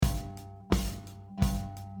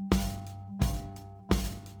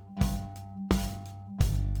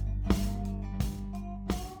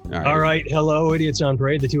All right. Hello, Idiots on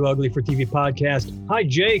Parade, the Too Ugly for TV podcast. Hi,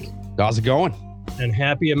 Jake. How's it going? And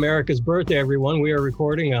happy America's birthday, everyone. We are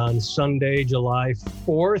recording on Sunday, July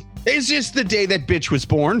 4th. Is this the day that bitch was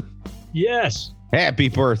born? Yes. Happy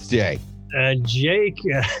birthday. Jake,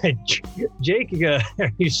 are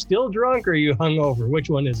you still drunk or are you hungover? Which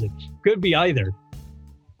one is it? Could be either.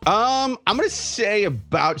 I'm going to say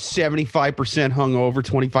about 75% hungover,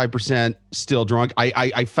 25% still drunk.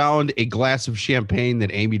 I found a glass of champagne that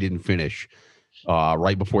Amy didn't finish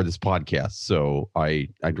right before this podcast. So I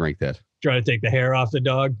drank that. Try to take the hair off the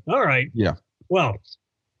dog. All right. Yeah. Well,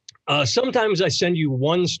 sometimes I send you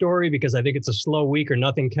one story because I think it's a slow week or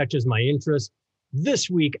nothing catches my interest. This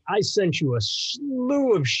week, I sent you a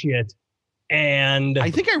slew of shit. And I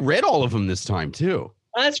think I read all of them this time, too.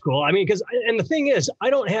 That's cool. I mean, and the thing is, I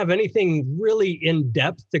don't have anything really in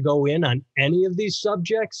depth to go in on any of these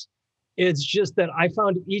subjects. It's just that I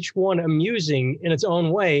found each one amusing in its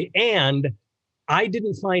own way. And I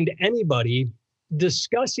didn't find anybody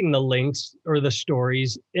discussing the links or the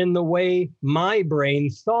stories in the way my brain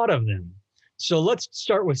thought of them. So let's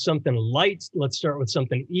start with something light. Let's start with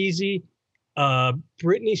something easy.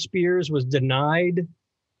 Britney Spears was denied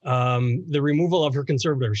the removal of her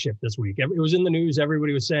conservatorship this week. It was in the news.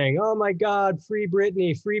 Everybody was saying, oh my God, free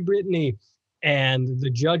Britney, free Britney. And the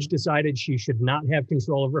judge decided she should not have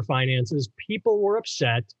control of her finances. People were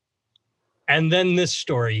upset. And then this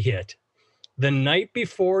story hit. The night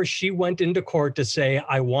before she went into court to say,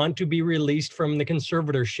 I want to be released from the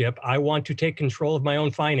conservatorship. I want to take control of my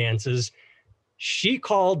own finances. She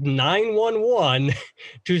called 911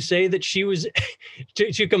 to say that she was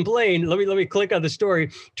to complain. Let me click on the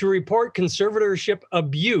story to report conservatorship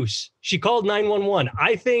abuse. She called 911.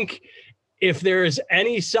 I think if there is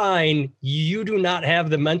any sign you do not have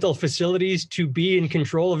the mental facilities to be in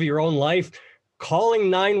control of your own life, calling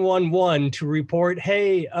 911 to report,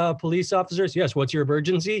 hey, police officers, yes, what's your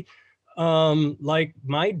emergency? Like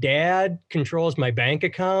my dad controls my bank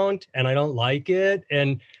account and I don't like it.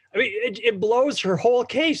 And I mean, it blows her whole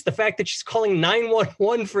case. The fact that she's calling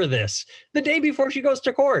 911 for this the day before she goes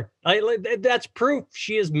to court. That's proof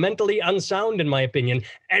she is mentally unsound, in my opinion.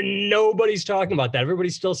 And nobody's talking about that.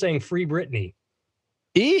 Everybody's still saying free Britney.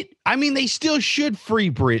 They still should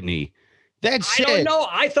free Britney. I don't know.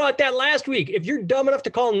 I thought that last week. If you're dumb enough to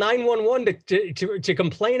call 911 to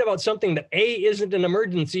complain about something that A, isn't an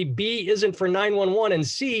emergency, B, isn't for 911, and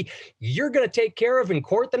C, you're going to take care of in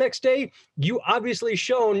court the next day, you obviously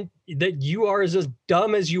shown that you are as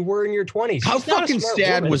dumb as you were in your 20s. How fucking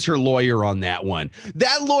sad was her lawyer on that one?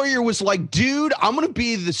 That lawyer was like, dude, I'm going to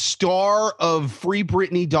be the star of Free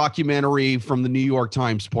Britney documentary from the New York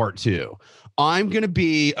Times Part 2. I'm going to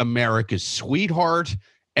be America's sweetheart.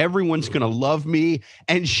 Everyone's going to love me.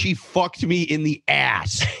 And she fucked me in the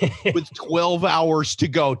ass with 12 hours to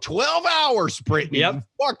go. 12 hours, Britney. Yep. You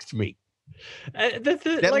fucked me. That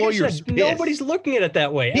like lawyer's pissed. Nobody's looking at it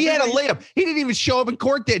that way. He had a layup. He didn't even show up in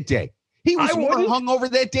court that day. He was more hungover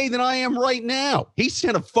that day than I am right now. He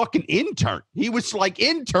sent a fucking intern. He was like,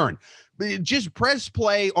 intern, just press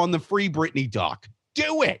play on the Free Britney doc.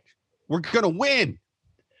 Do it. We're going to win.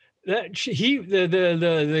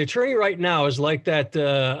 The attorney right now is like that.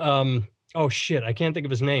 Oh shit, I can't think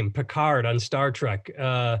of his name. Picard on Star Trek.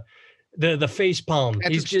 The face palm.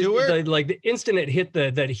 Patrick Stewart? Like the instant it hit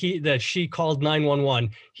that she called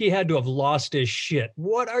 911, he had to have lost his shit.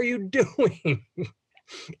 What are you doing?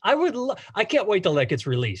 I can't wait till that gets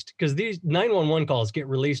released because these 911 calls get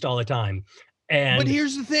released all the time. But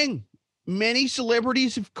here's the thing: many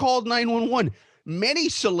celebrities have called 911. Many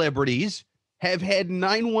celebrities have had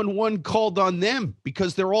 911 called on them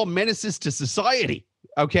because they're all menaces to society.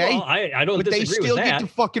 Okay. Well, I don't but disagree they still with that. get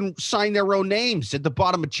to fucking sign their own names at the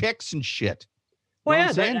bottom of checks and shit.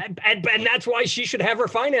 Well, yeah, and that's why she should have her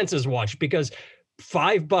finances watched, because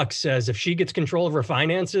 $5 says if she gets control of her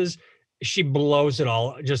finances, she blows it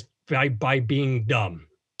all just by being dumb.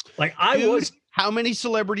 Like how many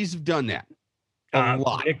celebrities have done that? A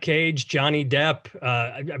lot. Nick Cage, Johnny Depp.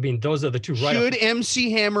 I mean, those are the two. Should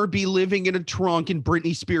MC Hammer be living in a trunk in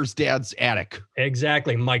Britney Spears' dad's attic?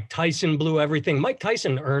 Exactly. Mike Tyson blew everything. Mike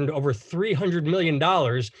Tyson earned over $300 million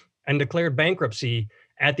and declared bankruptcy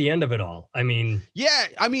at the end of it all. I mean, yeah.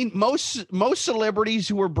 I mean, most celebrities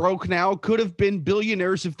who are broke now could have been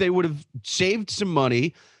billionaires if they would have saved some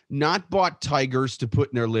money, not bought tigers to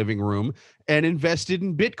put in their living room, and invested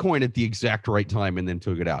in Bitcoin at the exact right time and then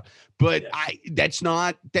took it out. But that's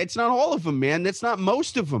not all of them, man. That's not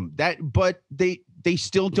most of them. But they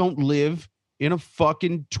still don't live in a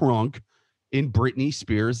fucking trunk in Britney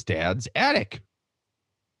Spears' dad's attic.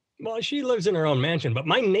 Well, she lives in her own mansion, but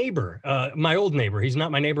my neighbor, my old neighbor, he's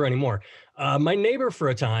not my neighbor anymore. My neighbor for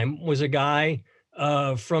a time was a guy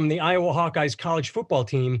from the Iowa Hawkeyes college football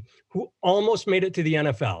team who almost made it to the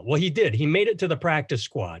NFL. Well, he did. He made it to the practice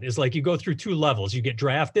squad. It's like you go through two levels. You get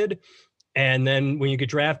drafted, and then when you get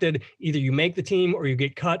drafted, either you make the team or you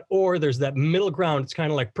get cut, or there's that middle ground. It's kind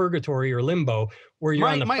of like purgatory or limbo where you're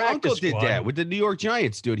on the My practice uncle did squad. that with the New York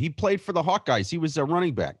Giants, dude. He played for the Hawkeyes. He was a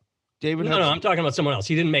running back. David No, Hudson. I'm talking about someone else.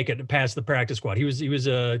 He didn't make it past the practice squad. He was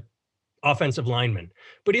a offensive lineman.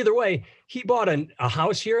 But either way, he bought a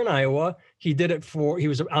house here in Iowa. He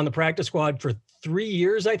was on the practice squad for 3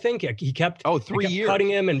 years, I think. He kept, 3 years. cutting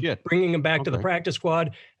him and Shit. bringing him back to the Okay. practice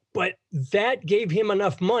squad. But that gave him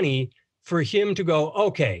enough money for him to go,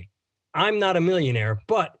 okay, I'm not a millionaire,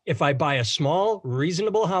 but if I buy a small,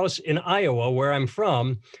 reasonable house in Iowa where I'm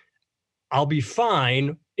from, I'll be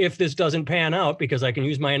fine if this doesn't pan out because I can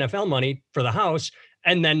use my NFL money for the house.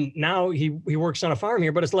 And then now he works on a farm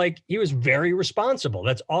here, but it's like he was very responsible.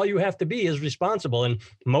 That's all you have to be is responsible. And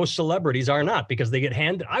most celebrities are not because they get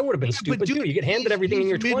handed. I would have been stupid too. You get handed everything in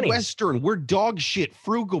your 20s. Midwestern. We're dog shit,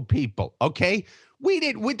 frugal people. Okay. We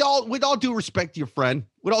didn't, with all due respect to your friend,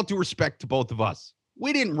 with all due respect to both of us,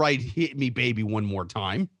 we didn't write "Hit Me, Baby" one more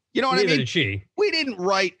time. You know what Neither I mean? did she. We didn't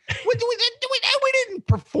write. we didn't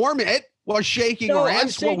perform it while shaking our I'm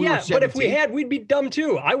ass saying, while we were 17. but if we had, we'd be dumb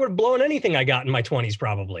too. I would have blown anything I got in my 20s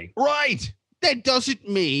probably. Right. That doesn't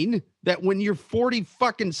mean that when you're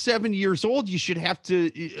 47 years old, you should have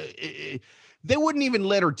to. They wouldn't even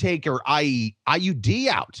let her take her IUD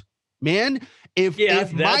out, man. If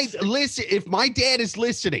my dad is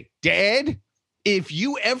listening, Dad, if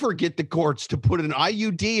you ever get the courts to put an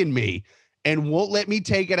IUD in me and won't let me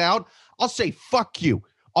take it out, I'll say fuck you.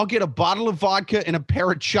 I'll get a bottle of vodka and a pair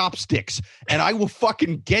of chopsticks, and I will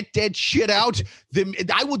fucking get that shit out.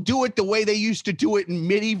 I will do it the way they used to do it in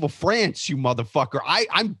medieval France, you motherfucker.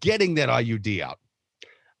 I'm getting that IUD out.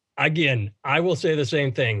 Again, I will say the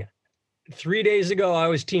same thing. 3 days ago, I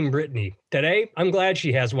was Team Brittany. Today, I'm glad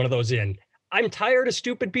she has one of those in. I'm tired of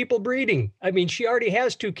stupid people breeding. I mean, she already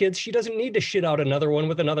has 2 kids. She doesn't need to shit out another one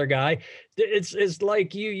with another guy. It's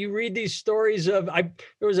like you read these stories of.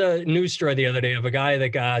 There was a news story the other day of a guy that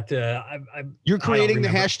got. You're creating the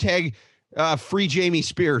hashtag free Jamie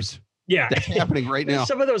Spears. Yeah, that's happening right now.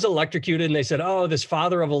 Somebody was electrocuted, and they said, "Oh, this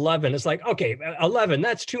father of 11." It's like, okay, 11.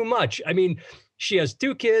 That's too much. I mean, she has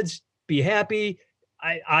 2 kids. Be happy.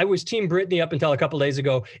 I was Team Brittany up until a couple of days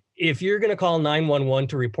ago. If you're going to call 911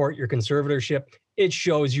 to report your conservatorship, it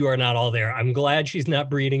shows you are not all there. I'm glad she's not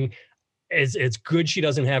breeding. It's good she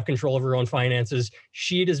doesn't have control of her own finances.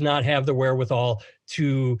 She does not have the wherewithal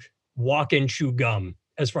to walk and chew gum,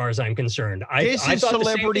 as far as I'm concerned. This is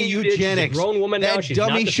celebrity eugenics. She's a grown woman now. That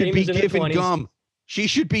dummy should be given gum. She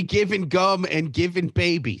should be given gum and given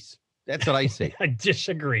babies. That's what I say. I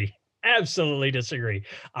disagree. Absolutely disagree.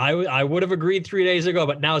 I would have agreed 3 days ago,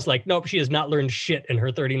 but now it's like, nope, she has not learned shit in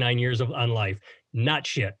her 39 years on life. Not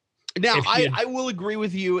shit. Now, I will agree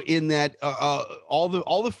with you in that all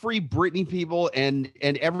the free Britney people and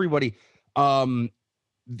everybody,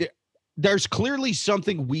 there's clearly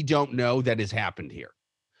something we don't know that has happened here.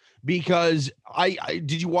 Because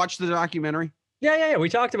did you watch the documentary? Yeah. We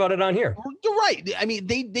talked about it on here. You're right. I mean,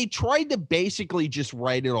 they tried to basically just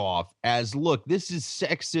write it off as, look, this is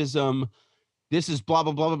sexism. This is blah,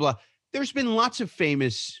 blah, blah, blah, blah. There's been lots of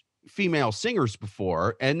famous female singers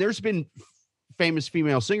before, and there's been famous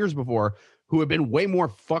female singers before who have been way more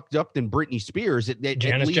fucked up than Britney Spears.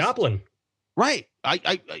 Janis Joplin. Right.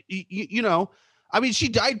 You know, I mean, she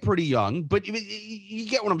died pretty young, but you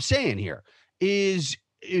get what I'm saying here is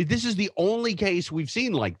this is the only case we've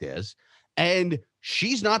seen like this. And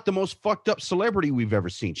she's not the most fucked up celebrity we've ever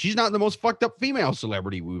seen. She's not the most fucked up female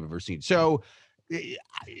celebrity we've ever seen. So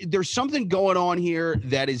there's something going on here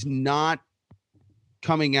that is not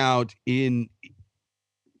coming out in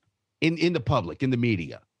the public, in the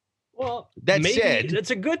media. Well, that said,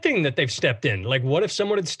 it's a good thing that they've stepped in. Like, what if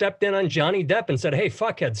someone had stepped in on Johnny Depp and said, "Hey,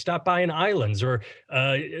 fuckhead, stop buying islands," or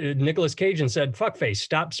Nicolas Cage and said, "Fuckface,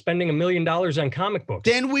 stop spending $1 million on comic books."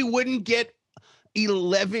 Then we wouldn't get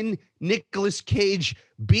 11 Nicolas Cage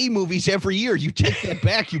B movies every year. You take that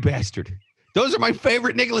back, you bastard. Those are my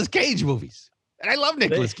favorite Nicolas Cage movies. And I love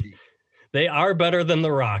Nicolas Cage. They are better than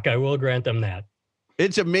The Rock. I will grant them that.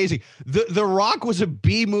 It's amazing. The Rock was a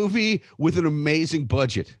B movie with an amazing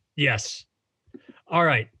budget. Yes. All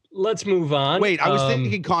right. Let's move on. Wait, I was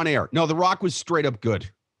thinking Con Air. No, The Rock was straight up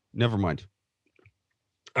good. Never mind.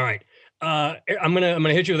 All right. I'm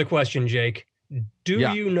gonna hit you with a question, Jake. Do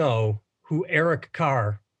you know who Eric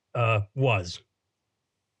Carr was?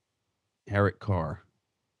 Eric Carr.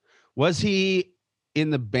 Was he in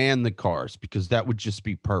the band The Cars because that would just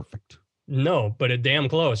be perfect. No, but it damn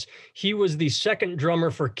close. He was the second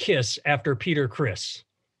drummer for Kiss after Peter Criss.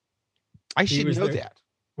 I should know that.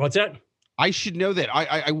 What's that? I should know that.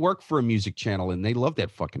 I work for a music channel and they love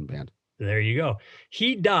that fucking band. There you go.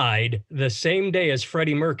 He died the same day as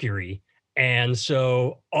Freddie Mercury. And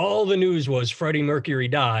so all the news was Freddie Mercury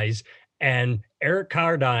dies, and Eric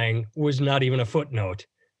Carr dying was not even a footnote.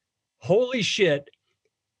 Holy shit.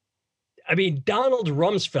 I mean, Donald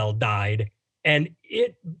Rumsfeld died, and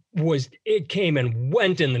it came and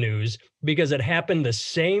went in the news because it happened the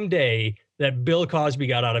same day that Bill Cosby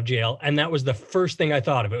got out of jail. And that was the first thing I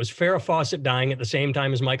thought of. It was Farrah Fawcett dying at the same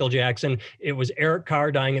time as Michael Jackson. It was Eric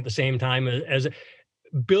Carr dying at the same time as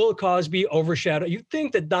Bill Cosby overshadowed. You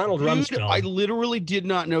think that Donald Rumsfeld... I literally did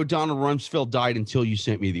not know Donald Rumsfeld died until you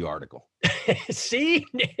sent me the article. See?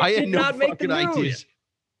 I had no fucking idea.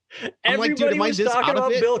 Everybody was talking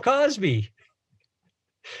about Bill Cosby.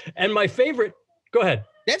 And my favorite... Go ahead.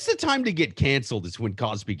 That's the time to get canceled is when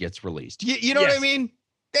Cosby gets released. You know what I mean?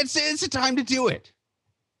 It's the time to do it.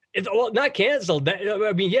 Well, not canceled.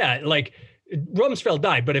 I mean, yeah, like Rumsfeld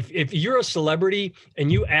died, but if you're a celebrity and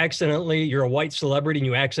you're a white celebrity and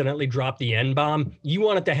you accidentally drop the N-bomb, you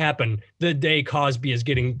want it to happen the day Cosby is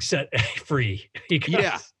getting set free.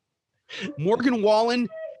 Yeah. Morgan Wallen,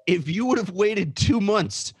 if you would have waited 2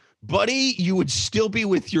 months, buddy, you would still be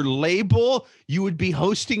with your label. You would be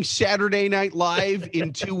hosting Saturday Night Live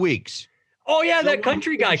in 2 weeks. Oh yeah, that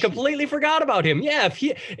country guy. Completely forgot about him. Yeah,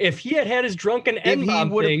 if he had his drunken N-bomb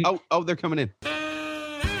thing. Oh, they're coming in.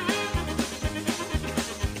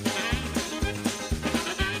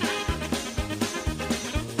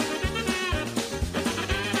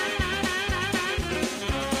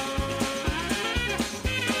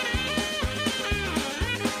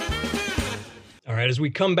 All right, as we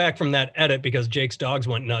come back from that edit because Jake's dogs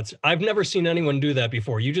went nuts, I've never seen anyone do that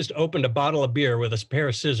before. You just opened a bottle of beer with a pair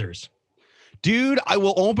of scissors. Dude, I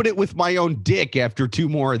will open it with my own dick after 2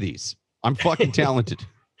 more of these. I'm fucking talented.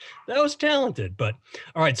 That was talented. But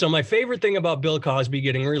all right. So my favorite thing about Bill Cosby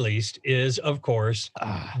getting released is, of course,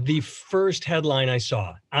 the first headline I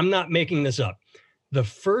saw. I'm not making this up. The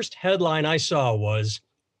first headline I saw was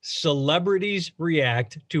celebrities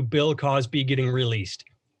react to Bill Cosby getting released.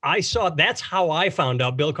 That's how I found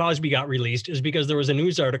out Bill Cosby got released, is because there was a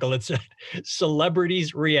news article that said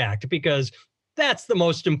celebrities react, because that's the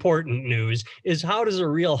most important news, is how does a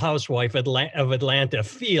Real Housewife of Atlanta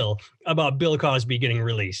feel about Bill Cosby getting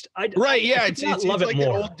released? It's like an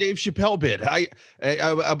old Dave Chappelle bit.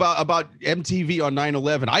 About MTV on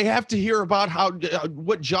 9/11. I have to hear about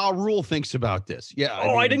what Ja Rule thinks about this. Yeah.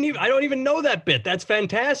 I don't even know that bit. That's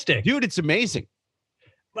fantastic, dude. It's amazing.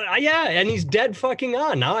 But and he's dead fucking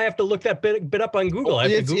on. Now I have to look that bit up on Google.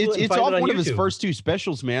 It's off one of his first 2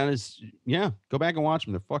 specials, man. Go back and watch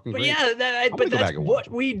them. They're fucking great. But that's what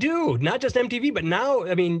we do. Not just MTV, but now,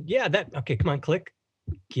 I mean, okay, come on, click.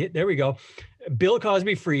 There we go. Bill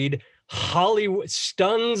Cosby freed. Hollywood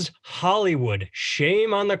stuns Hollywood.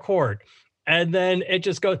 Shame on the court. And then it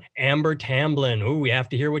just goes, Amber Tamblyn. Ooh, we have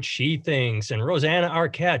to hear what she thinks. And Rosanna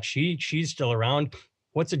Arquette, she's still around.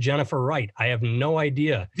 What's a Jennifer Wright? I have no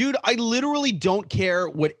idea. Dude, I literally don't care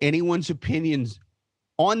what anyone's opinions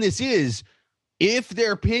on this is. If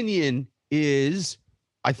their opinion is,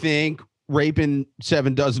 I think raping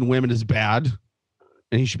 7 dozen women is bad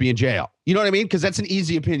and he should be in jail. You know what I mean? Because that's an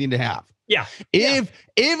easy opinion to have. Yeah. If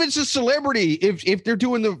it's a celebrity, if they're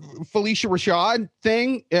doing the Felicia Rashad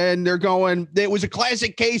thing and they're going, it was a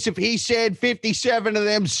classic case. If he said 57 of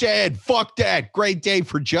them said, fuck that, great day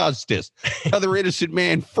for justice. Another innocent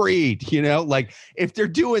man freed, like if they're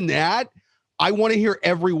doing that, I want to hear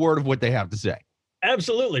every word of what they have to say.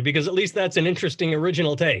 Absolutely. Because at least that's an interesting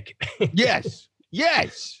original take. Yes.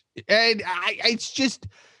 And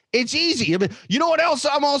it's easy. I mean, you know what else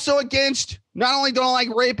I'm also against? Not only don't I like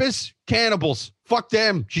rapists, cannibals. Fuck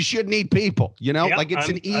them. You shouldn't eat people. It's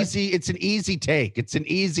an easy take. It's an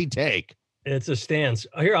easy take. It's a stance.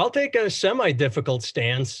 Here, I'll take a semi-difficult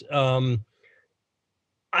stance. I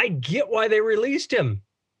get why they released him.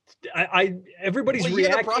 Everybody's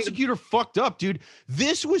reacting. The prosecutor fucked up, dude.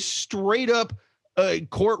 This was straight up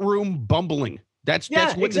courtroom bumbling. That's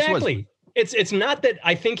what exactly. This was. It's not that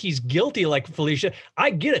I think he's guilty like Felicia.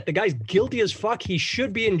 I get it. The guy's guilty as fuck. He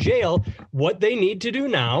should be in jail. What they need to do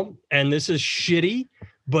now, and this is shitty,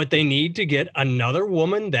 but they need to get another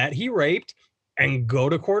woman that he raped and go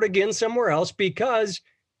to court again somewhere else, because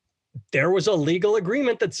there was a legal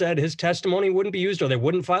agreement that said his testimony wouldn't be used or they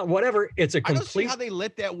wouldn't file whatever. It's a complete. I don't see how they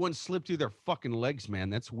let that one slip through their fucking legs, man.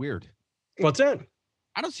 That's weird. What's that?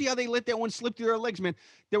 I don't see how they let that one slip through their legs, man.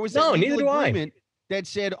 There was neither do I. that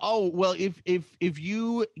said, oh, well, if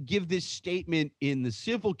you give this statement in the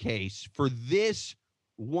civil case for this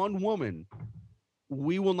one woman,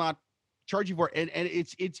 we will not charge you for it. And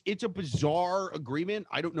it's a bizarre agreement.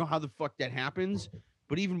 I don't know how the fuck that happens,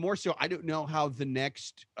 but even more so, I don't know how the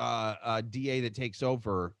next DA that takes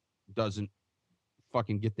over doesn't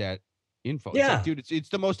fucking get that info. Yeah. It's like, dude, it's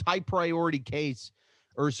the most high priority case,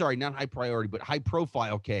 or sorry, not high priority, but high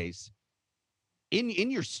profile case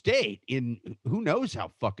in your state in who knows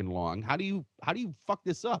how fucking long. How do you fuck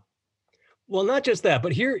this up? Well, not just that,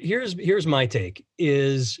 but here's my take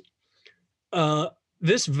is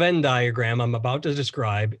this Venn diagram I'm about to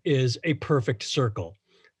describe is a perfect circle.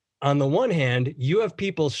 On the one hand, you have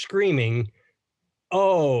people screaming,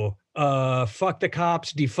 oh, fuck the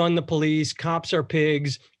cops, defund the police, cops are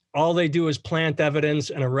pigs, all they do is plant evidence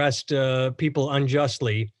and arrest people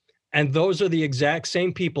unjustly. And those are the exact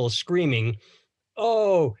same people screaming,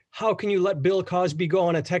 oh, how can you let Bill Cosby go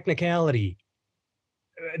on a technicality?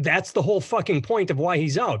 That's the whole fucking point of why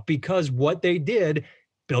he's out, because what they did,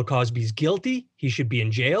 Bill Cosby's guilty. He should be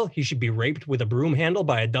in jail. He should be raped with a broom handle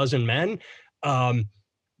by a dozen men.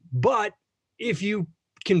 But if you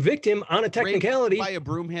convict him on a technicality, by a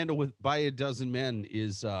broom handle by a dozen men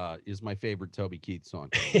is my favorite Toby Keith song.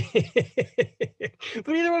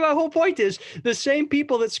 But either way, my whole point is the same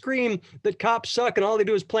people that scream that cops suck and all they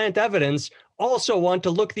do is plant evidence also want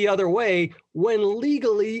to look the other way when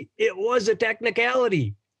legally it was a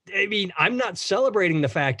technicality. I mean, I'm not celebrating the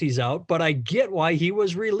fact he's out, but I get why he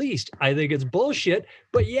was released. I think it's bullshit.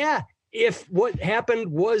 But yeah, if what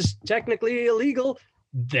happened was technically illegal,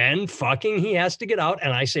 then fucking he has to get out.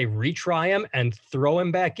 And I say retry him and throw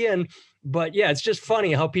him back in. But yeah, it's just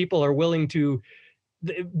funny how people are willing to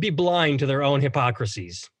be blind to their own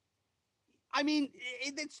hypocrisies. I mean,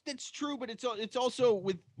 that's true, but it's also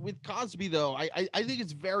with Cosby though. I think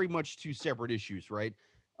it's very much two separate issues, right?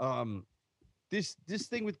 This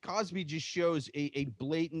thing with Cosby just shows a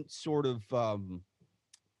blatant sort of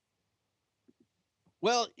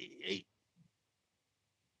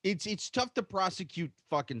it's tough to prosecute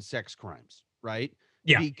fucking sex crimes, right?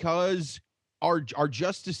 Yeah, because our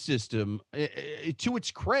justice system, to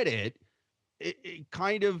its credit, it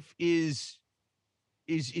kind of is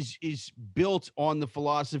built on the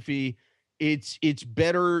philosophy it's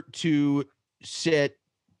better to set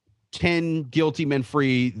 10 guilty men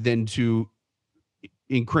free than to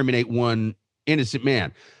incriminate one innocent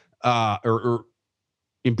man, or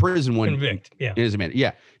imprison one innocent man.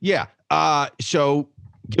 Yeah. So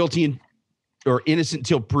guilty or innocent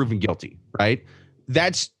until proven guilty, right?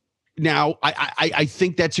 That's now I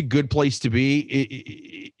think that's a good place to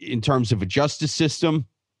be in terms of a justice system.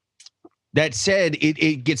 That said,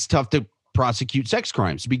 it gets tough to prosecute sex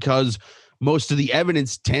crimes because most of the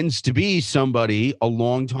evidence tends to be somebody a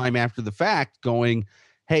long time after the fact going,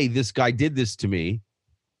 hey, this guy did this to me.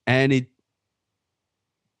 And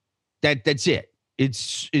that's it.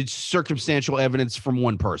 It's circumstantial evidence from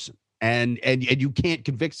one person. And you can't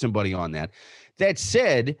convict somebody on that. That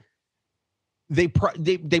said, they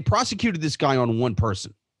prosecuted this guy on one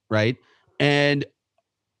person, right? And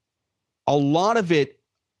a lot of it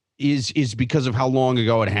is because of how long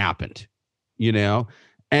ago it happened, you know?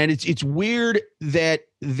 And it's weird that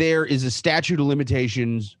there is a statute of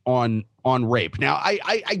limitations on rape. Now,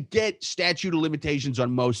 I get statute of limitations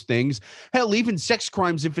on most things. Hell, even sex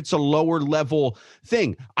crimes, if it's a lower level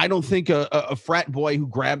thing. I don't think a frat boy who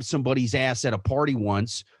grabbed somebody's ass at a party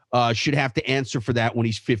once should have to answer for that when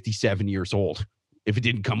he's 57 years old, if it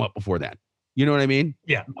didn't come up before that. You know what I mean?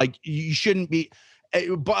 Yeah. Like, you shouldn't be.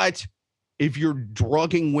 But if you're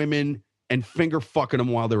drugging women and finger fucking them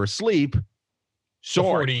while they're asleep,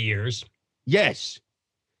 sorry. 40 years. Yes.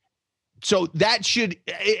 So that should,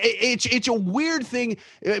 it's a weird thing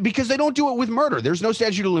because they don't do it with murder. There's no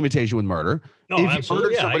statute of limitation with murder. No, if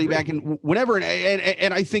absolutely. You murdered somebody back in whenever,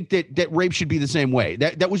 and I think that rape should be the same way.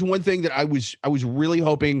 That was one thing that I was really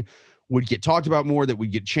hoping would get talked about more, that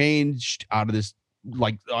would get changed out of this,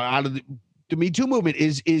 like out of the Me Too movement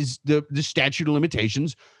is the statute of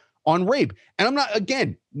limitations on rape. And I'm not,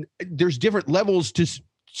 again, there's different levels to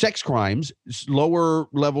sex crimes, lower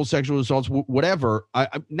level sexual assaults, whatever.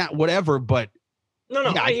 I'm not whatever, but no,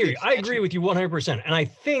 yeah, I hear you. I agree with you 100%. And I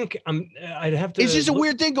think I'd have to. It's just a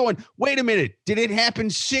weird thing going, wait a minute. Did it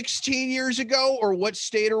happen 16 years ago, or what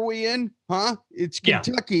state are we in? Huh? It's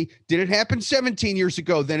Kentucky. Yeah. Did it happen 17 years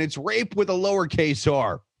ago? Then it's rape with a lowercase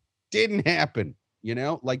r. Didn't happen. You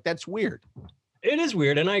know, like, that's weird. It is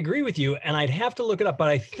weird. And I agree with you. And I'd have to look it up, but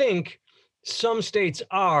I think some states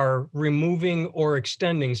are removing or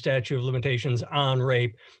extending statute of limitations on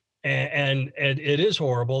rape. and it is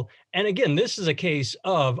horrible. And again, this is a case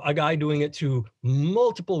of a guy doing it to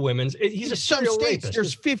multiple women. He's a Some serial states, rapist.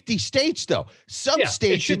 there's 50 states though. Some Yeah, it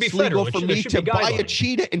states should be it's legal federal. for There me should to be buy a guidelines.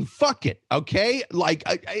 cheetah and fuck it. Okay, like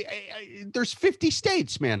there's 50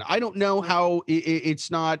 states, man. I don't know how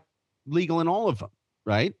it's not legal in all of them,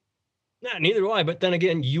 right? Nah, neither do I. But then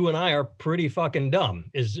again, you and I are pretty fucking dumb.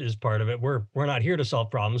 Is part of it. We're not here to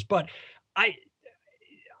solve problems. But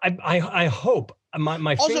I hope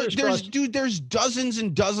my Also, fingers crossed. there's dozens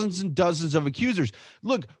and dozens and dozens of accusers.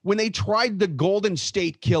 Look, when they tried the Golden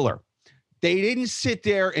State Killer, they didn't sit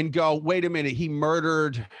there and go, wait a minute, he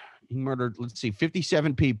murdered, let's see,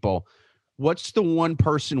 57 people. What's the one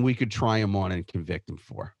person we could try him on and convict him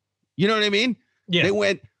for? You know what I mean? Yeah. They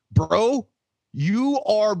went, bro, you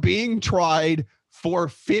are being tried for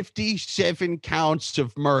 57 counts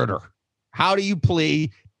of murder. How do you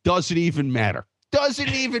plea? Doesn't even matter. Doesn't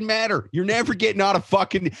even matter. You're never getting out of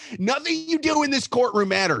fucking nothing you do in this courtroom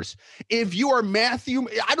matters. If you are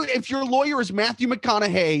if your lawyer is Matthew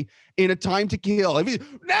McConaughey in A Time to Kill,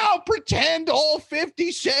 now pretend all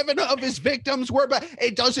 57 of his victims were bad.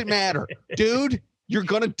 It doesn't matter, dude. You're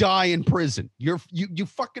gonna die in prison. You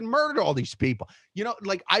fucking murdered all these people. You know,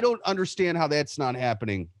 like I don't understand how that's not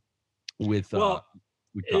happening with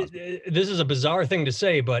this is a bizarre thing to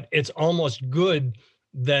say, but it's almost good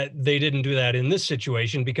that they didn't do that in this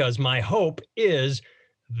situation, because my hope is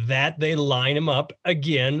that they line him up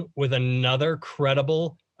again with another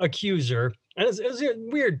credible accuser. And it's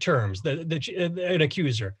weird terms, an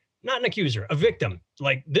accuser, not an accuser, a victim.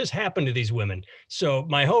 Like this happened to these women. So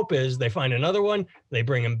my hope is they find another one, they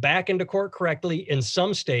bring him back into court correctly in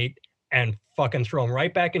some state and fucking throw him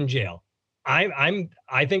right back in jail. I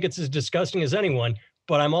think it's as disgusting as anyone,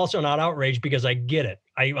 but I'm also not outraged because I get it.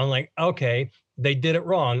 I'm like, okay, they did it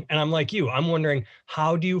wrong. And I'm like you, I'm wondering,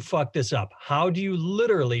 how do you fuck this up? How do you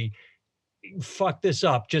literally fuck this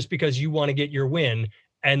up just because you want to get your win?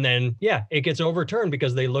 And then, yeah, it gets overturned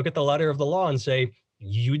because they look at the letter of the law and say,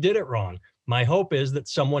 you did it wrong. My hope is that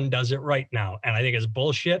someone does it right now. And I think it's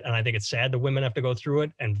bullshit. And I think it's sad that women have to go through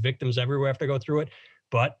it and victims everywhere have to go through it.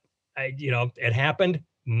 But, it happened.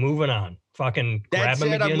 Moving on. Fucking grab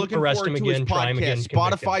him again, arrest him again, try him again.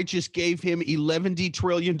 Spotify just gave him $11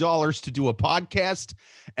 trillion to do a podcast,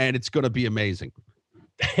 and it's going to be amazing.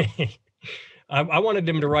 I wanted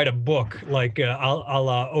him to write a book like a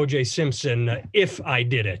la O.J. Simpson, If I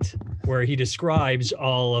Did It, where he describes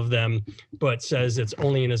all of them, but says it's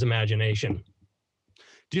only in his imagination.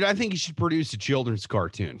 Dude, I think he should produce a children's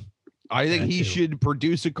cartoon. I think he should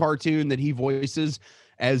produce a cartoon that he voices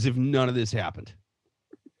as if none of this happened.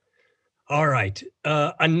 All right.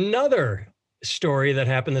 Another story that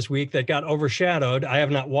happened this week that got overshadowed. I have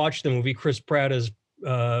not watched the movie. Chris Pratt is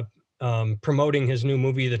promoting his new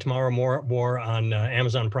movie, The Tomorrow War, on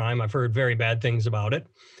Amazon Prime. I've heard very bad things about it.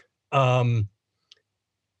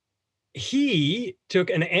 He took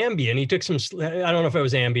an Ambien. He took some, I don't know if it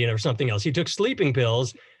was Ambien or something else. He took sleeping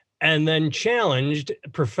pills and then challenged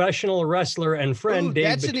professional wrestler and friend Dave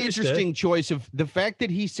That's Bautista. An interesting choice of the fact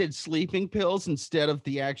that he said sleeping pills instead of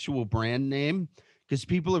the actual brand name, because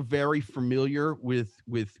people are very familiar with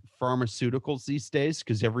pharmaceuticals these days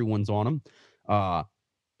because everyone's on them.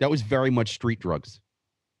 That was very much street drugs.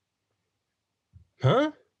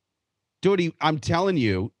 Huh? Dude, I'm telling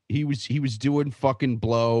you, he was doing fucking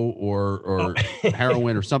blow or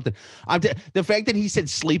heroin or something. The fact that he said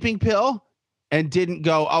sleeping pill and didn't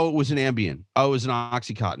go, oh, it was an Ambien. Oh, it was an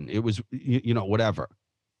Oxycontin. It was, whatever.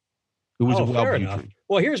 It was a Wellbutrin.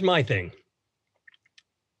 Well, here's my thing.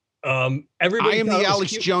 Everybody I am the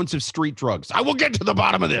Alex Jones of street drugs. I will get to the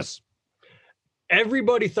bottom of this.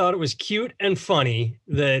 Everybody thought it was cute and funny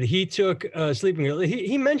that he took sleeping.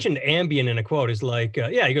 He mentioned Ambien in a quote. It's like,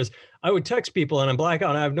 he goes, I would text people and I'm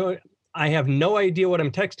blackout. I have no idea what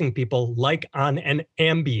I'm texting people, like on an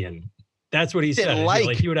Ambien. That's what he said.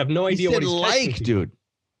 Like he would have no idea what he's texting people. Dude.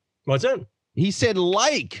 What's that? He said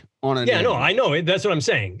like on an Ambien. No, I know. That's what I'm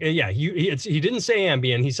saying. Yeah, he didn't say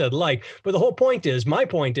Ambien. He said like. But the whole point is, my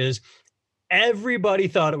point is, everybody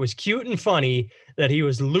thought it was cute and funny that he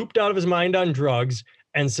was looped out of his mind on drugs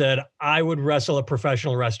and said, I would wrestle a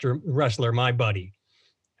professional wrestler, my buddy.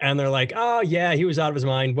 And they're like, oh, yeah, he was out of his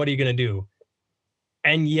mind. What are you going to do?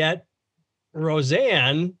 And yet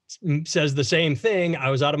Roseanne says the same thing. I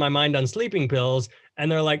was out of my mind on sleeping pills.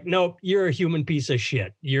 And they're like, nope, you're a human piece of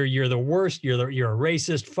shit. You're the worst. You're a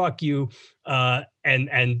racist. Fuck you.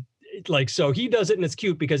 And like, so he does it and it's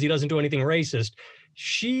cute because he doesn't do anything racist.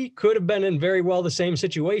 She could have been in very well the same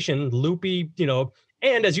situation, loopy,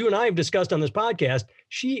 and as you and I have discussed on this podcast,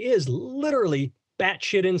 she is literally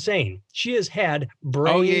batshit insane. She has had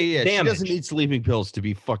brain damage. She doesn't need sleeping pills to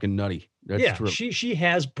be fucking nutty. That's true. She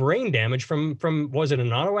has brain damage from was it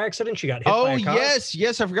an auto accident? She got hit by a car?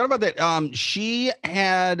 Yes, I forgot about that. She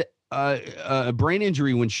had a brain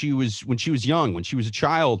injury when she was young, when she was a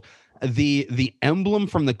child. The emblem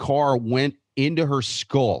from the car went into her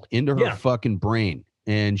skull, into her fucking brain,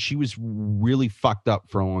 and she was really fucked up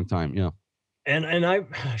for a long time. Yeah. And I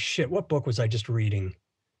what book was I just reading?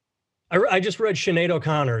 I just read Sinead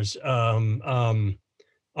O'Connor's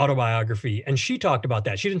autobiography, and she talked about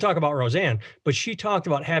that. She didn't talk about Roseanne, but she talked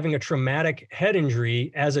about having a traumatic head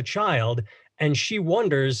injury as a child, and she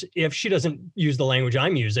wonders if, she doesn't use the language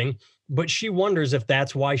I'm using, but she wonders if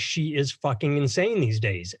that's why she is fucking insane these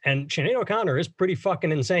days. And Sinead O'Connor is pretty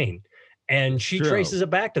fucking insane. And she traces it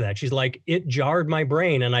back to that. She's like, it jarred my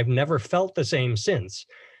brain and I've never felt the same since.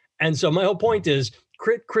 And so my whole point is,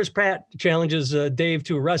 Chris Pratt challenges Dave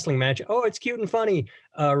to a wrestling match. Oh, it's cute and funny.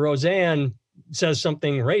 Roseanne says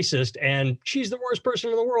something racist and she's the worst person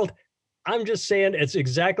in the world. I'm just saying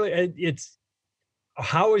it's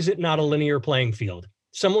how is it not a linear playing field?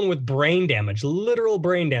 Someone with brain damage, literal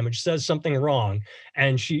brain damage, says something wrong,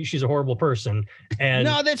 and she's a horrible person. And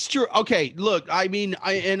no, that's true. Okay, look, I mean,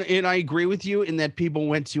 I agree with you in that people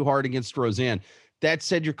went too hard against Roseanne. That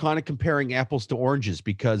said, you're kind of comparing apples to oranges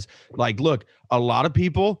because, like, look, a lot of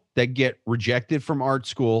people that get rejected from art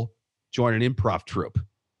school join an improv troupe.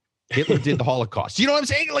 Hitler did the Holocaust. You know what I'm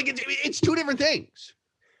saying? Like, it's two different things.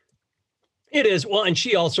 It is. Well, and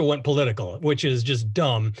she also went political, which is just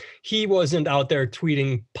dumb. He wasn't out there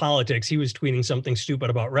tweeting politics. He was tweeting something stupid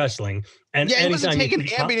about wrestling. And yeah, he wasn't taking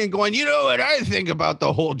Ambien and going, you know what I think about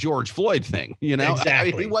the whole George Floyd thing. You know,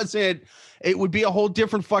 exactly. I mean, he wasn't. It would be a whole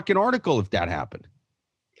different fucking article if that happened.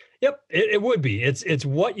 Yep, it would be. It's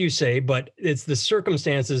what you say, but it's the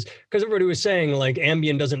circumstances. Because everybody was saying like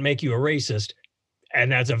Ambien doesn't make you a racist,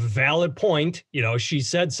 and that's a valid point. You know, she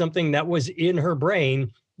said something that was in her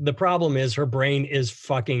brain. The problem is her brain is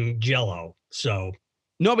fucking jello. So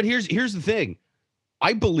no, but here's the thing.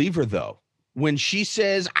 I believe her though. When she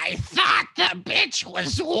says, I thought the bitch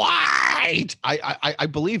was white. I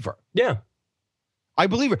believe her. Yeah. I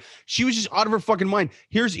believe her. She was just out of her fucking mind.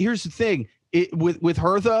 Here's the thing. With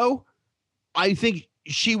her though, I think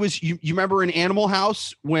she was, you remember in Animal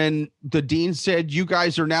House when the dean said, you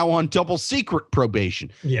guys are now on double secret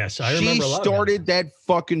probation. Yes, I remember. She started that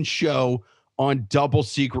fucking show on double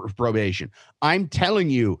secret probation. I'm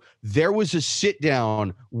telling you, there was a sit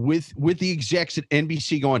down with the execs at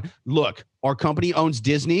NBC going, look, our company owns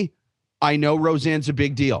Disney. I know Roseanne's a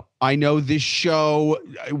big deal. I know this show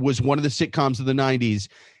was one of the sitcoms of the 90s.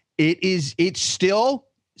 It's still,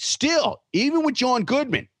 even with John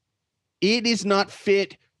Goodman, it is not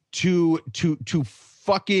fit to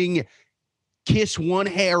fucking kiss one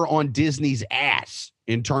hair on Disney's ass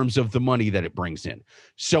in terms of the money that it brings in.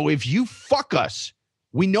 So if you fuck us,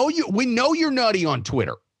 we know you're nutty on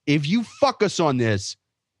Twitter. If you fuck us on this,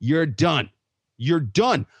 you're done. You're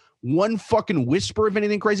done. One fucking whisper of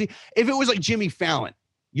anything crazy. If it was like Jimmy Fallon,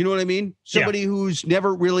 you know what I mean? Somebody who's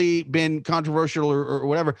never really been controversial or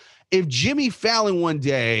whatever. If Jimmy Fallon one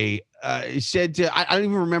day said to, I don't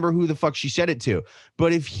even remember who the fuck she said it to,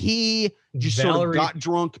 but if he just sort of got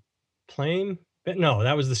drunk. Plame? No,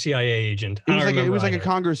 that was the CIA agent. It was like a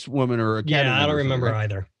congresswoman or a cabinet. Yeah, I don't remember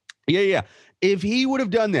either. Yeah. If he would have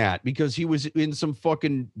done that because he was in some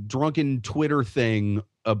fucking drunken Twitter thing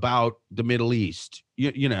about the Middle East,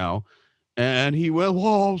 you know, and he went,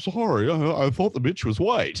 well, I'm sorry. I thought the bitch was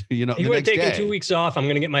white. You know, he would have taken 2 weeks off. I'm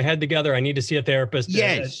going to get my head together. I need to see a therapist.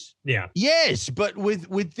 Yes. Yeah. Yes. But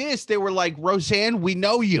with this, they were like, Roseanne, we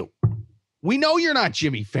know you. We know you're not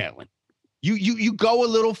Jimmy Fallon. You go a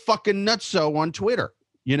little fucking nutso on Twitter.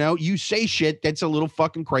 You know, you say shit that's a little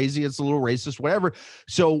fucking crazy. It's a little racist, whatever.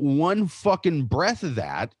 So one fucking breath of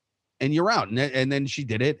that and you're out. And then she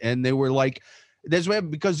did it. And they were like, that's why,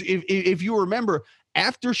 because if you remember,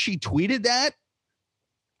 after she tweeted that,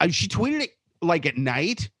 she tweeted it like at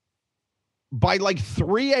night. By like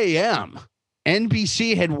 3 a.m.,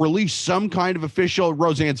 NBC had released some kind of official,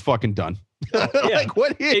 Roseanne's fucking done. Oh, yeah. Like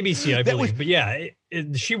what? ABC, I believe. But yeah,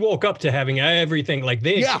 she woke up to having everything like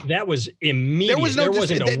this. Yeah. That was immediate. There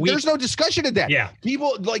wasn't a week. There's no discussion of that. Yeah.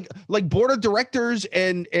 People like board of directors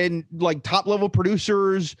and like top level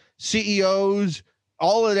producers, CEOs,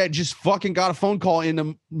 all of that just fucking got a phone call in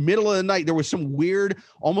the middle of the night. There was some weird,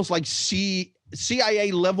 almost like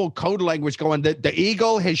CIA level code language going, the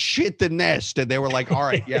eagle has shit the nest. And they were like, all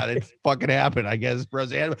right, yeah, that's fucking happened, I guess.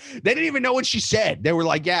 They didn't even know what she said. They were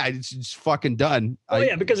like, yeah, it's fucking done. Oh,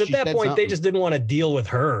 yeah, because at that point, they just didn't want to deal with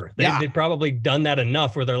her. They'd probably done that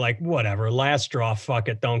enough where they're like, whatever, last straw, fuck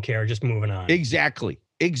it, don't care, just moving on. Exactly.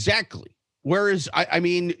 Whereas, I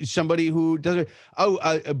mean, somebody who doesn't,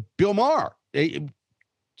 Bill Maher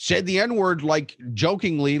said the N-word like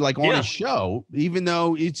jokingly, like on his show, even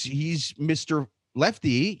though he's Mr.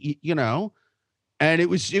 Lefty, you know, and it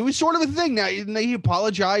was sort of a thing. Now he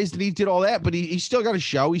apologized and he did all that, but he still got a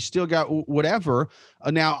show. He still got whatever.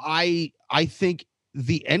 Now I think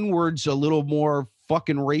the N-word's a little more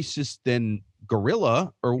fucking racist than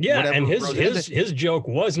Gorilla or whatever. And his joke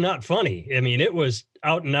was not funny. I mean, it was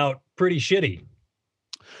out and out pretty shitty.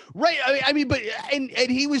 Right. I mean, but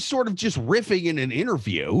he was sort of just riffing in an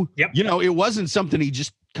interview. Yep. You know, it wasn't something he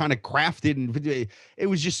just kind of crafted, and it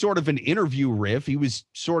was just sort of an interview riff. He was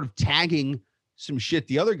sort of tagging some shit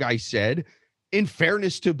the other guy said. In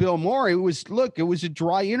fairness to Bill Maher, it was a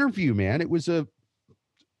dry interview, man. It was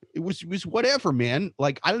whatever, man.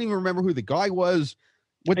 Like, I don't even remember who the guy was,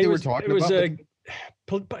 what they were talking about.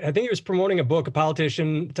 I think he was promoting a book, a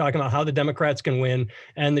politician talking about how the Democrats can win.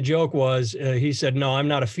 And the joke was, he said, no, I'm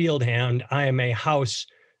not a field hand. I am a house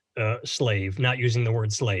slave, not using the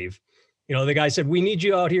word slave. You know, the guy said, we need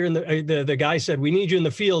you out here. And the guy said, we need you in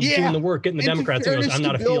the field doing the work, getting the Democrats. He goes, I'm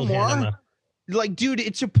not a field hand. Like, dude,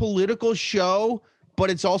 it's a political show, but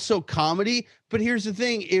it's also comedy. But here's the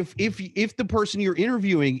thing. If the person you're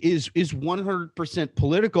interviewing is 100%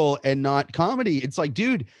 political and not comedy, it's like,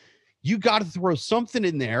 dude, you got to throw something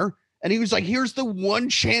in there. And he was like, here's the one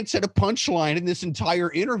chance at a punchline in this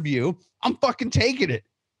entire interview. I'm fucking taking it.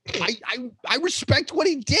 I respect what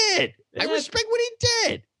he did. I respect what he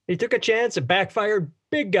did. He took a chance. It backfired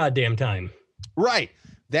big goddamn time. Right.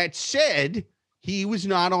 That said, he was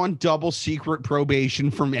not on double secret probation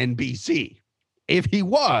from NBC. If he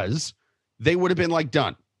was, they would have been like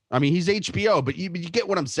done. I mean, he's HBO, but you get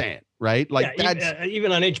what I'm saying, right? Like, that's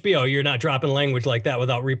even on HBO, you're not dropping language like that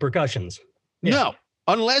without repercussions. Yeah. No,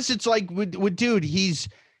 unless it's like with dude, he's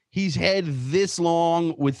had this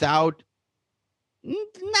long without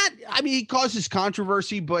not. I mean, he causes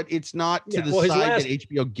controversy, but it's not to the side that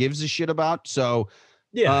HBO gives a shit about. So,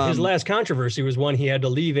 his last controversy was when he had to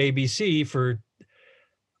leave ABC for.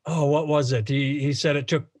 Oh, what was it? He said it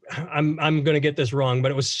took. I'm going to get this wrong,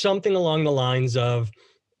 but it was something along the lines of.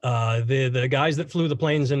 The guys that flew the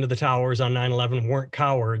planes into the towers on 9/11 weren't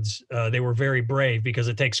cowards. They were very brave because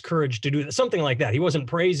it takes courage to do that. Something like that. He wasn't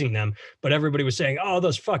praising them, but everybody was saying, oh,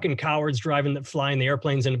 those fucking cowards flying the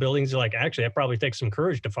airplanes into buildings. They're like, actually, it probably takes some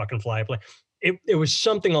courage to fucking fly a plane. It was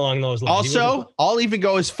something along those lines. Also, I'll even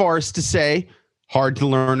go as far as to say, hard to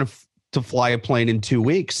learn to fly a plane in 2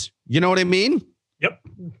 weeks. You know what I mean? Yep.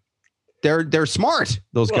 They're smart,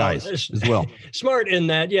 those guys as well. Smart in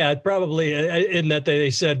that, probably in that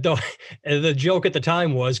they said, the joke at the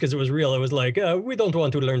time was, because it was real, it was like, we don't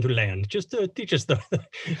want to learn to land. Just teach us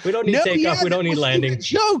we don't need takeoff, we don't need landing.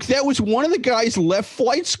 Joke. That was one of the guys left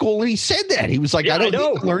flight school and he said that. He was like, I don't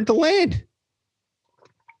need to learn to land.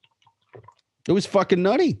 It was fucking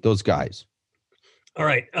nutty, those guys. All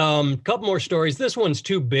right. Couple more stories. This one's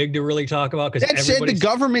too big to really talk about because that said the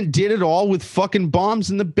government did it all with fucking bombs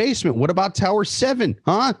in the basement. What about Tower 7?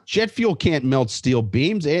 Huh? Jet fuel can't melt steel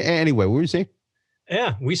beams. Anyway, what were you saying?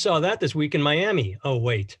 Yeah, we saw that this week in Miami. Oh,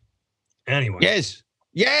 wait. Anyway.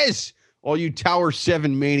 Yes. All you Tower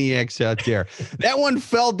 7 maniacs out there. That one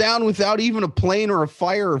fell down without even a plane or a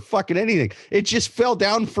fire or fucking anything. It just fell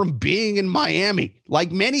down from being in Miami,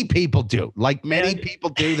 like many people do.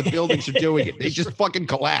 The buildings are doing it. They just fucking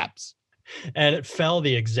collapse. And it fell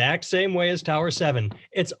the exact same way as Tower 7.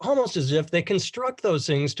 It's almost as if they construct those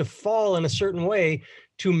things to fall in a certain way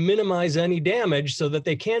to minimize any damage so that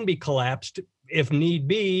they can be collapsed if need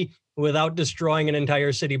be without destroying an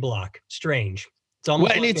entire city block. Strange. It's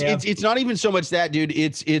almost it's not even so much that, dude.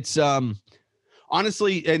 It's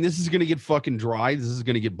honestly, and this is gonna get fucking dry. This is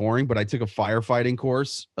gonna get boring. But I took a firefighting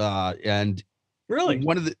course, and really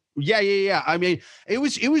one of the yeah. I mean, it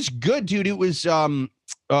was good, dude. It was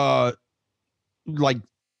like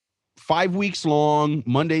 5 weeks long,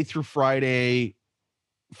 Monday through Friday,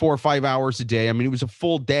 4 or 5 hours a day. I mean, it was a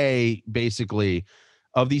full day basically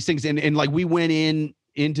of these things, and like we went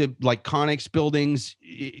into like Connex buildings,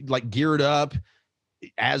 like geared up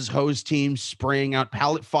as hose teams, spraying out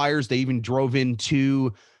pallet fires. They even drove in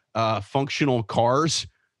 2 functional cars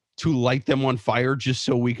to light them on fire just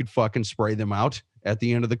so we could fucking spray them out at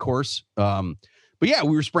the end of the course. But yeah,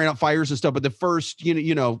 we were spraying out fires and stuff. But the first,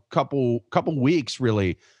 couple weeks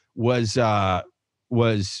really was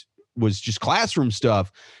was just classroom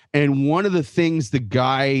stuff. And one of the things the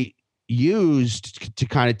guy used to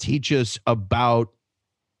kind of teach us about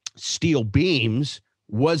steel beams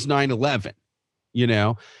was 9/11,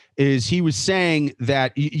 is he was saying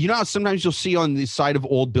that, how sometimes you'll see on the side of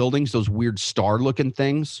old buildings, those weird star looking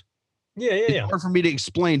things. Yeah. It's hard for me to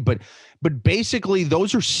explain, but basically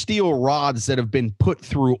those are steel rods that have been put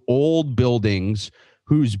through old buildings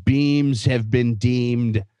whose beams have been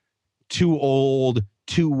deemed too old,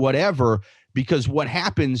 too whatever, because what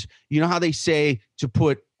happens, how they say to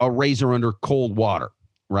put a razor under cold water,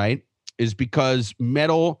 right? Is because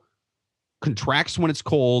metal contracts when it's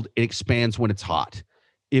cold, it expands when it's hot.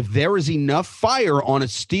 If there is enough fire on a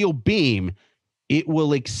steel beam, it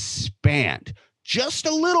will expand just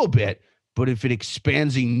a little bit. But if it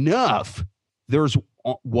expands enough, there's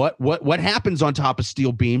what happens on top of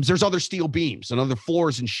steel beams. There's other steel beams and other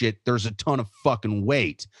floors and shit. There's a ton of fucking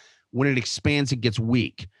weight. When it expands, it gets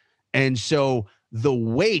weak. And so the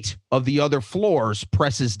weight of the other floors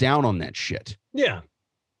presses down on that shit. Yeah.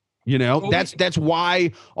 That's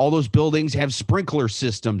why all those buildings have sprinkler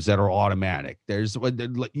systems that are automatic. That's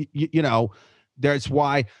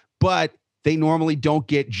why, but they normally don't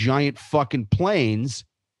get giant fucking planes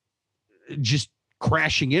just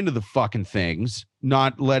crashing into the fucking things,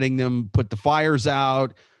 not letting them put the fires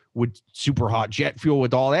out with super hot jet fuel,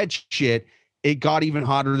 with all that shit. It got even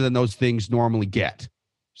hotter than those things normally get.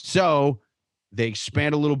 So they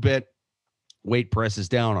expand a little bit, weight presses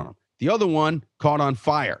down on them. The other one caught on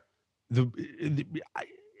fire.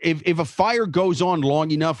 If a fire goes on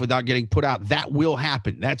long enough without getting put out, that will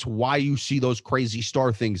happen. That's why you see those crazy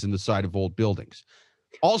star things in the side of old buildings.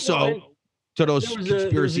 Also, to those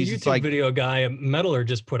conspiracies, a YouTube it's like video guy, a metaler,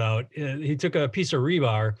 just put out. He took a piece of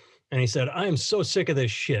rebar and he said, "I am so sick of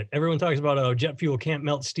this shit. Everyone talks about how jet fuel can't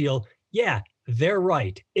melt steel. Yeah, they're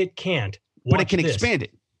right. It can't. But it can expand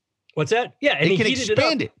it. What's that? Yeah, and it can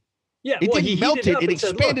expand it. Yeah, it didn't melt it. It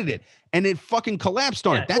expanded it, and it fucking collapsed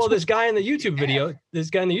on it. That's this guy in the YouTube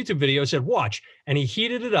video said, "Watch," and he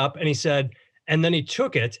heated it up, and he said, and then he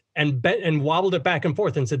took it and bent and wobbled it back and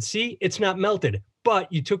forth, and said, "See, it's not melted,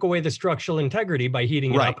 but you took away the structural integrity by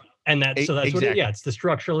heating it up, and that's exactly what. It's the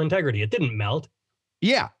structural integrity. It didn't melt."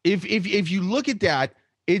 Yeah, if you look at that,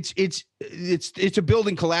 it's a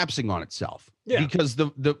building collapsing on itself because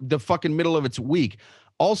the fucking middle of it's weak.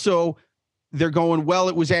 Also, they're going, well,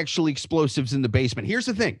 it was actually explosives in the basement. Here's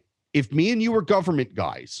the thing. If me and you were government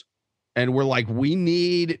guys and we're like, we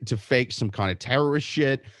need to fake some kind of terrorist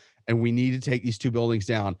shit and we need to take these two buildings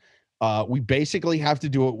down, we basically have to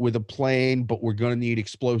do it with a plane, but we're going to need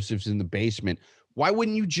explosives in the basement. Why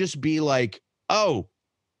wouldn't you just be like, oh,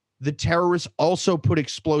 the terrorists also put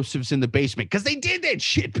explosives in the basement? Because they did that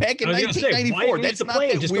shit back in 1994. That's not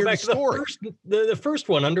that just weird go back story. To the first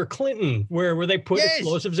one under Clinton, where they put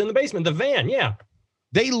explosives in the basement, the van. Yeah.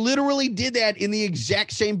 They literally did that in the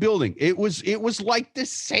exact same building. It was like the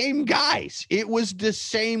same guys. It was the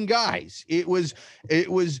same guys. It was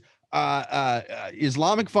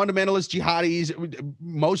Islamic fundamentalist jihadis,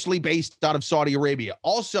 mostly based out of Saudi Arabia.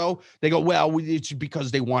 Also, they go, well, it's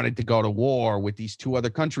because they wanted to go to war with these two other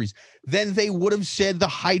countries. Then they would have said the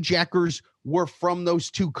hijackers were from those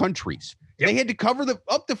two countries. Yep. They had to cover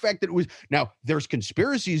up the fact that it was. Now, there's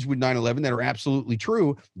conspiracies with 9/11 that are absolutely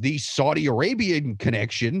true. The Saudi Arabian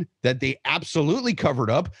connection that they absolutely covered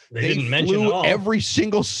up. They didn't mention at all. Every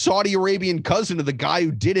single Saudi Arabian cousin of the guy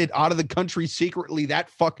who did it out of the country secretly that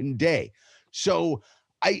fucking day. So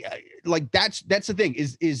I like that's the thing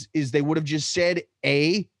is they would have just said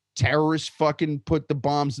terrorists fucking put the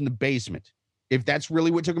bombs in the basement. If that's really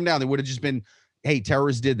what took them down, they would have just been, hey,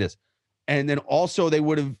 terrorists did this. And then also they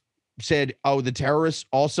would have said, oh, the terrorists,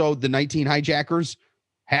 also the 19 hijackers,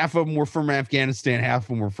 half of them were from Afghanistan, half of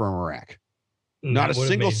them were from Iraq. Not a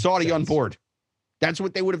single Saudi sense on board. That's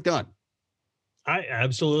what they would have done. I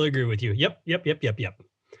absolutely agree with you. Yep.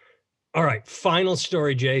 All right. Final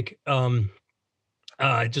story, Jake.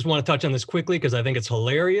 I just want to touch on this quickly because I think it's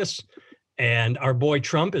hilarious. And our boy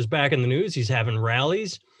Trump is back in the news. He's having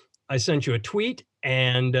rallies. I sent you a tweet,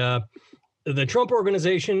 and the Trump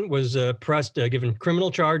Organization was pressed, given criminal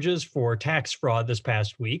charges for tax fraud this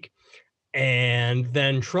past week. And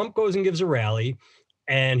then Trump goes and gives a rally,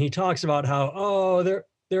 and he talks about how, they're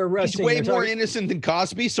arresting. He's way more innocent than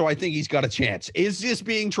Cosby, so I think he's got a chance. Is this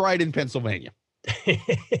being tried in Pennsylvania?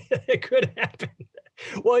 It could happen.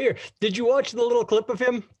 Well, here, did you watch the little clip of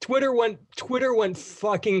him? Twitter went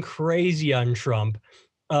fucking crazy on Trump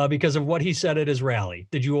because of what he said at his rally.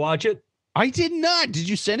 Did you watch it? I did not. Did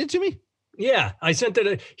you send it to me? Yeah, I sent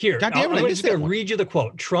it here. I'm just going to read you the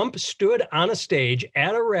quote. Trump stood on a stage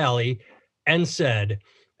at a rally and said,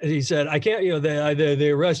 he said, I can't, they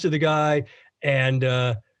arrested the guy and,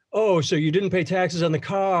 oh, so you didn't pay taxes on the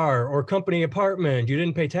car or company apartment. You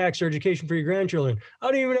didn't pay tax or education for your grandchildren. I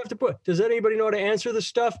don't even have to does anybody know how to answer this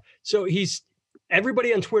stuff? So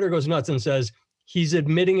everybody on Twitter goes nuts and says, he's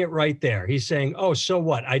admitting it right there. He's saying, oh, so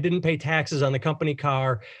what? I didn't pay taxes on the company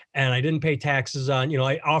car and I didn't pay taxes on,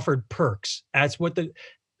 I offered perks. That's what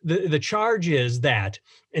the charge is, that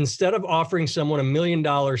instead of offering someone $1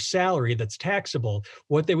 million salary that's taxable,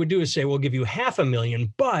 what they would do is say, we'll give you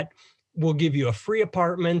 $500,000, but we'll give you a free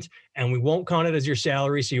apartment and we won't count it as your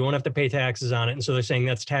salary. So you won't have to pay taxes on it. And so they're saying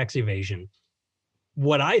that's tax evasion.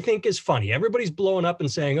 What I think is funny, everybody's blowing up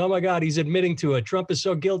and saying, oh my God, he's admitting to it. Trump is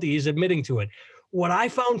so guilty. He's admitting to it. What I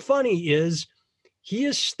found funny is he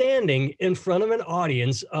is standing in front of an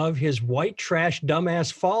audience of his white trash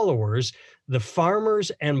dumbass followers, the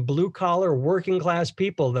farmers and blue collar working class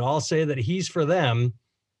people that all say that he's for them,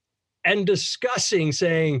 and discussing,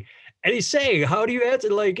 saying, and he's saying, how do you answer?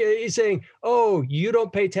 Like, he's saying, oh, you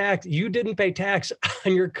don't pay tax. You didn't pay tax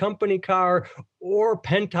on your company car or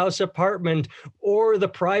penthouse apartment or the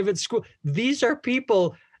private school. These are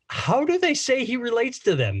people. How do they say he relates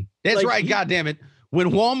to them? That's right. God damn it. When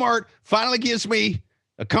Walmart finally gives me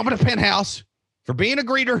a company penthouse for being a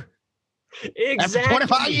greeter, exactly, after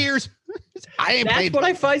 25 years, I ain't paid. That's what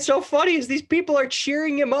I find so funny is these people are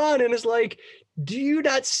cheering him on, and it's like, do you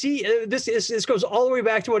not see this goes all the way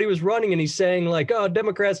back to what he was running, and he's saying like, oh,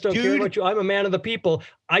 Democrats don't care about you. I'm a man of the people.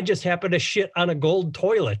 I just happen to shit on a gold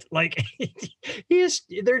toilet. Like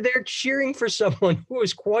they're cheering for someone who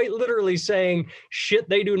is quite literally saying shit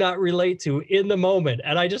they do not relate to in the moment.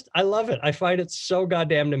 And I love it. I find it so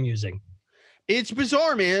goddamn amusing. It's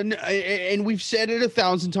bizarre, man. And we've said it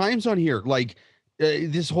 1,000 times on here. Like,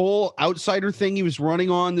 this whole outsider thing he was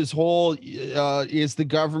running on, this whole is the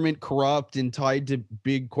government corrupt and tied to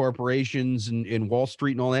big corporations and Wall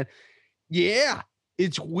Street and all that. Yeah,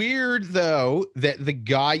 it's weird, though, that the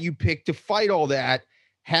guy you picked to fight all that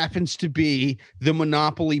happens to be the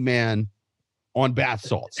monopoly man on bath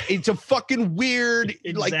salts. It's a fucking weird,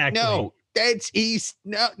 exactly. Like, no. He's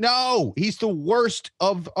the worst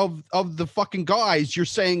of the fucking guys you're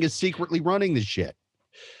saying is secretly running this shit.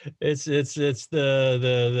 It's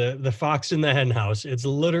the fox in the hen house. It's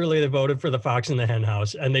literally they voted for the fox in the hen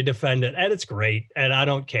house and they defend it, and it's great, and I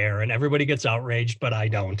don't care, and everybody gets outraged, but I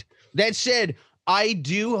don't. That said, I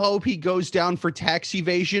do hope he goes down for tax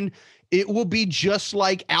evasion. It will be just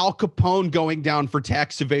like Al Capone going down for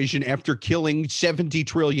tax evasion after killing 70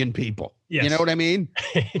 trillion people. Yes. You know what I mean?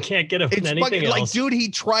 Can't get up with anything else. Like, dude, he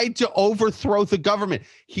tried to overthrow the government.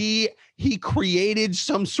 He created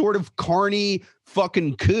some sort of carny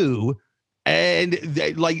fucking coup, and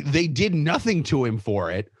they did nothing to him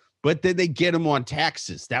for it, but then they get him on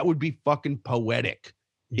taxes. That would be fucking poetic.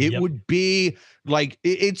 It would be like,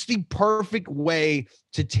 it's the perfect way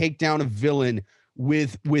to take down a villain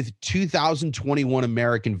with 2021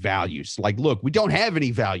 American values. Like, look, we don't have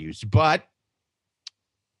any values, but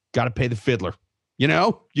got to pay the fiddler. You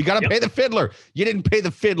know, you got to pay the fiddler. You didn't pay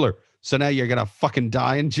the fiddler. So now you're going to fucking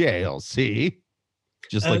die in jail. See?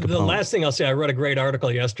 Just like the last thing I'll say, I read a great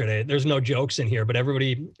article yesterday. There's no jokes in here, but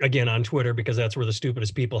everybody, again, on Twitter, because that's where the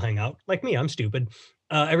stupidest people hang out. Like me, I'm stupid.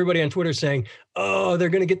 Everybody on Twitter saying, oh, they're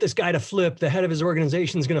going to get this guy to flip. The head of his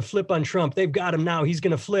organization is going to flip on Trump. They've got him now. He's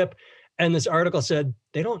going to flip. And this article said,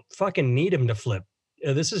 they don't fucking need him to flip.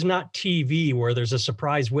 This is not TV where there's a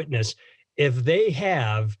surprise witness. If they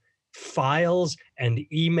have files and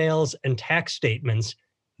emails and tax statements,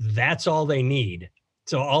 that's all they need.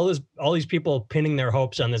 So all these people pinning their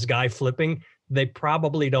hopes on this guy flipping, they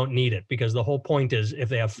probably don't need it, because the whole point is if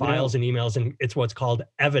they have files and emails and it's what's called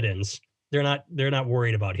evidence, they're not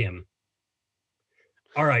worried about him.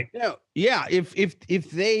 All right. Yeah. If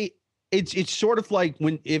they, it's sort of like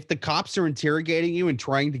if the cops are interrogating you and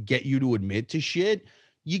trying to get you to admit to shit,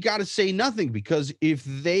 you got to say nothing, because if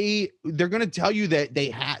they're going to tell you that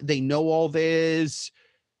they know all this,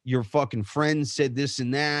 your fucking friend said this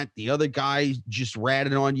and that, the other guy just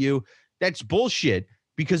ratted on you, that's bullshit,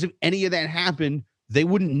 because if any of that happened, they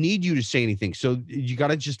wouldn't need you to say anything. So you got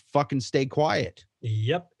to just fucking stay quiet.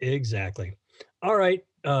 Yep, exactly. All right.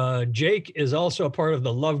 Jake is also a part of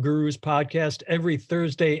the Love Gurus podcast every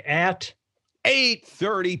Thursday at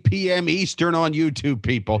 8:30 p.m. Eastern on YouTube,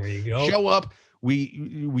 people. There you go. Show up.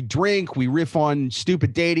 We drink, we riff on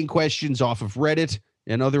stupid dating questions off of Reddit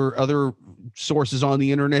and other sources on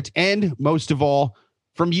the internet, and most of all,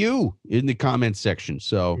 from you in the comments section.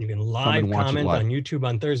 So you can live comment on YouTube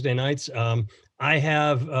on Thursday nights. I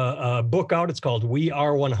have a book out. It's called We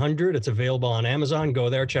Are 100. It's available on Amazon. Go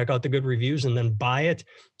there, check out the good reviews, and then buy it.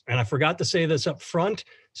 And I forgot to say this up front,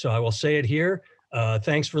 so I will say it here.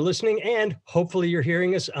 Thanks for listening, and hopefully you're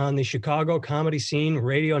hearing us on the Chicago Comedy Scene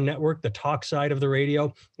Radio Network, the talk side of the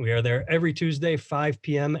radio. We are there every Tuesday, 5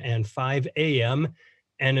 p.m. and 5 a.m.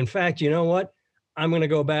 And in fact, you know what? I'm going to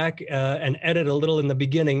go back and edit a little in the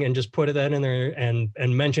beginning and just put that in there and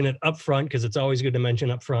mention it up front, because it's always good to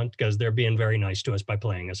mention up front, because they're being very nice to us by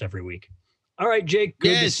playing us every week. All right, Jake,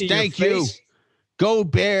 good to see thank your you. face. Go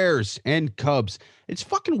Bears and Cubs. It's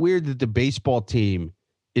fucking weird that the baseball team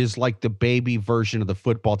is like the baby version of the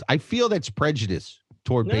football. I feel that's prejudice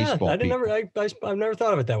toward baseball. I've never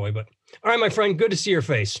thought of it that way, but all right, my friend, good to see your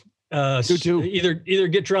face. You too. Either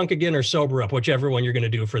get drunk again or sober up, whichever one you're going to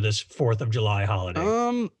do for this 4th of July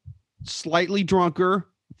holiday. Slightly drunker,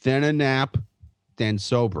 then a nap, then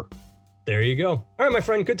sober. There you go. All right, my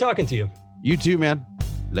friend, good talking to you. You too, man.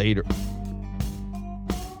 Later.